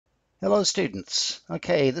Hello students.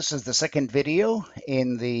 Okay, this is the second video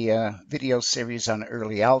in the video series on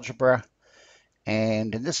early algebra.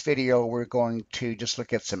 And in this video, we're going to just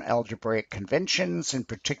look at some algebraic conventions, in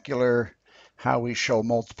particular, how we show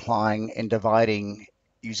multiplying and dividing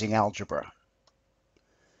using algebra.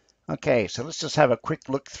 Okay, so let's just have a quick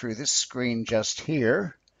look through this screen just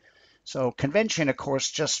here. So convention, of course,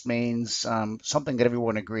 just means something that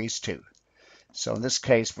everyone agrees to. So in this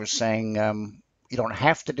case, we're saying you don't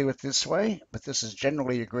have to do it this way, but this is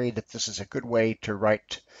generally agreed that this is a good way to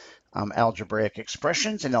write algebraic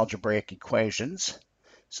expressions and algebraic equations.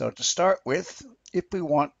 So to start with, if we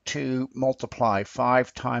want to multiply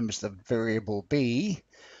 5 times the variable b,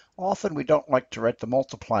 often we don't like to write the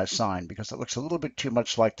multiply sign because it looks a little bit too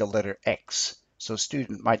much like the letter x. So a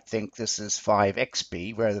student might think this is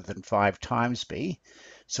 5xb rather than 5 times b.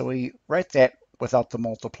 So we write that without the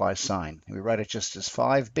multiply sign. We write it just as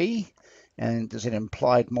 5b, and there's an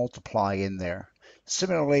implied multiply in there.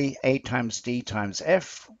 Similarly, a times d times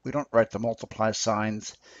f, we don't write the multiply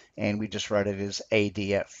signs, and we just write it as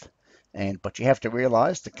adf. But you have to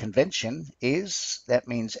realize the convention is, that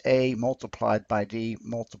means a multiplied by d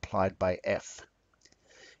multiplied by f.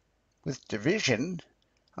 With division,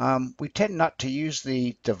 we tend not to use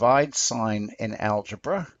the divide sign in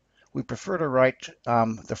algebra. We prefer to write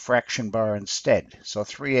the fraction bar instead. So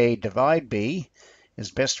 3a divide b is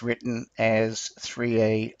best written as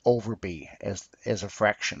 3a over b as a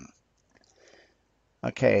fraction.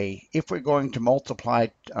 Okay, if we're going to multiply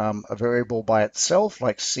a variable by itself,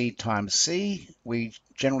 like c times c, we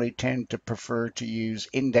generally tend to prefer to use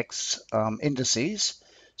indices.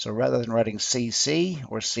 So rather than writing cc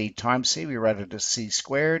or c times c, we write it as c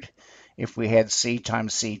squared. If we had c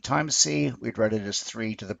times c times c, we'd write it as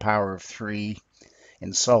 3 to the power of 3,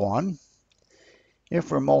 and so on. If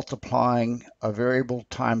we're multiplying a variable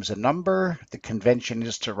times a number, the convention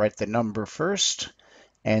is to write the number first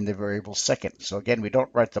and the variable second. So again, we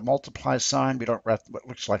don't write the multiply sign. We don't write what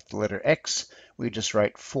looks like the letter X. We just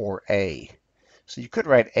write 4a. So you could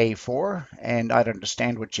write A4, and I'd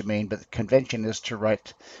understand what you mean, but the convention is to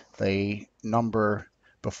write the number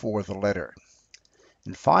before the letter.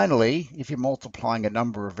 And finally, if you're multiplying a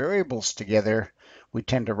number of variables together, we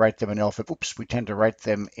tend to write them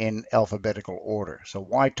in alphabetical order. So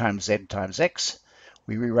y times z times x,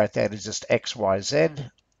 we rewrite that as just x, y, z.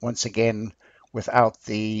 Once again, without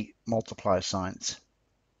the multiply signs.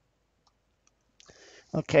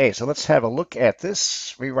 Okay, so let's have a look at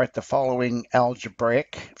this. Rewrite the following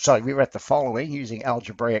using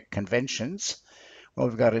algebraic conventions. Well,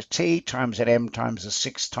 we've got a t times an m times a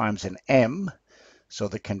 6 times an m. So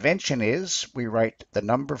the convention is we write the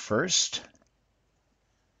number first.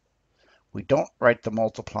 We don't write the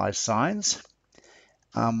multiply signs.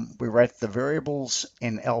 We write the variables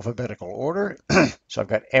in alphabetical order. So I've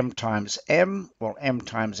got m times m. Well, m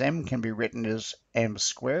times m can be written as m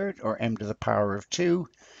squared, or m to the power of 2,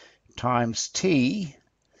 times t.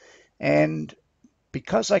 And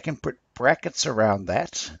because I can put brackets around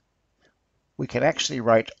that, we can actually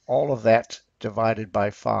write all of that divided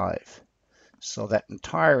by 5. So that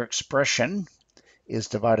entire expression is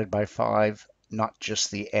divided by 5, not just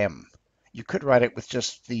the m. You could write it with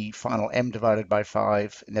just the final m divided by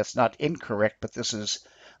 5, and that's not incorrect, but this is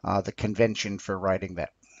the convention for writing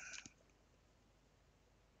that.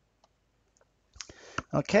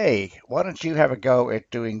 Okay, why don't you have a go at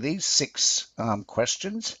doing these 6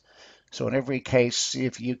 questions? So in every case, see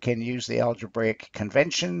if you can use the algebraic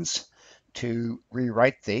conventions to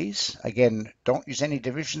rewrite these. Again, don't use any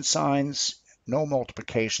division signs, no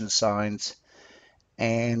multiplication signs,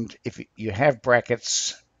 and if you have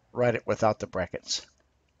brackets, write it without the brackets.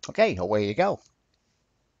 Okay, away you go.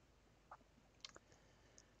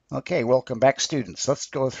 Okay, welcome back, students. Let's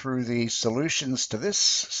go through the solutions to this.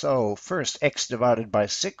 So first, x divided by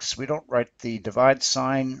 6. We don't write the divide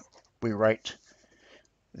sign. We write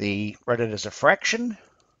it as a fraction.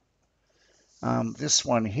 This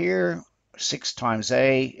one here, 6 times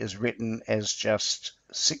a, is written as just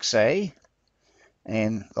 6a.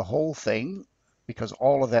 And the whole thing, because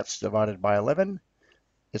all of that's divided by 11,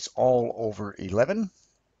 it's all over 11.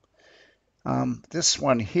 This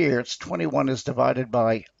one here, it's 21 is divided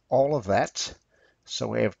by all of that. So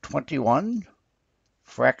we have 21,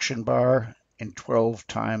 fraction bar, and 12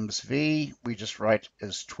 times v. We just write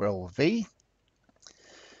as 12v.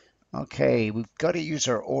 Okay, we've got to use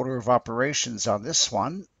our order of operations on this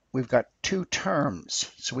one. We've got 2 terms,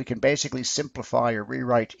 so we can basically simplify or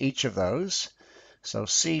rewrite each of those. So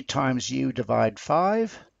c times u divide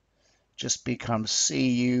 5 just becomes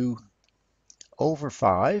cu over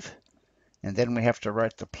 5. And then we have to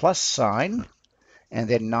write the plus sign, and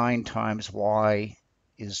then 9 times y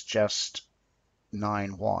is just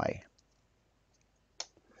 9y.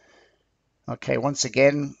 Okay, once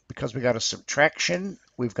again, because we got a subtraction,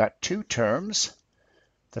 we've got two terms.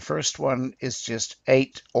 The first one is just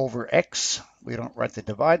 8 over x. We don't write the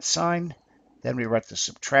divide sign. Then we write the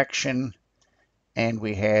subtraction, and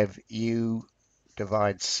we have u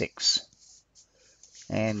divide 6.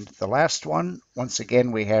 And the last one, once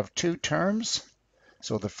again, we have two terms.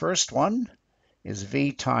 So the first one is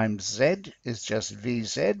v times z is just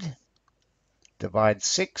vz, divide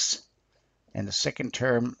 6. And the second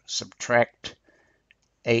term, subtract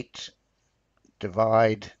 8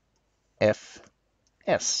 divide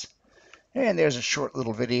fs. And there's a short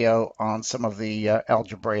little video on some of the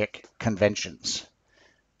algebraic conventions.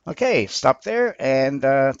 Okay, stop there, and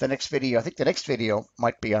the next video, I think the next video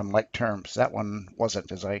might be on like terms. That one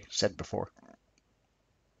wasn't, as I said before.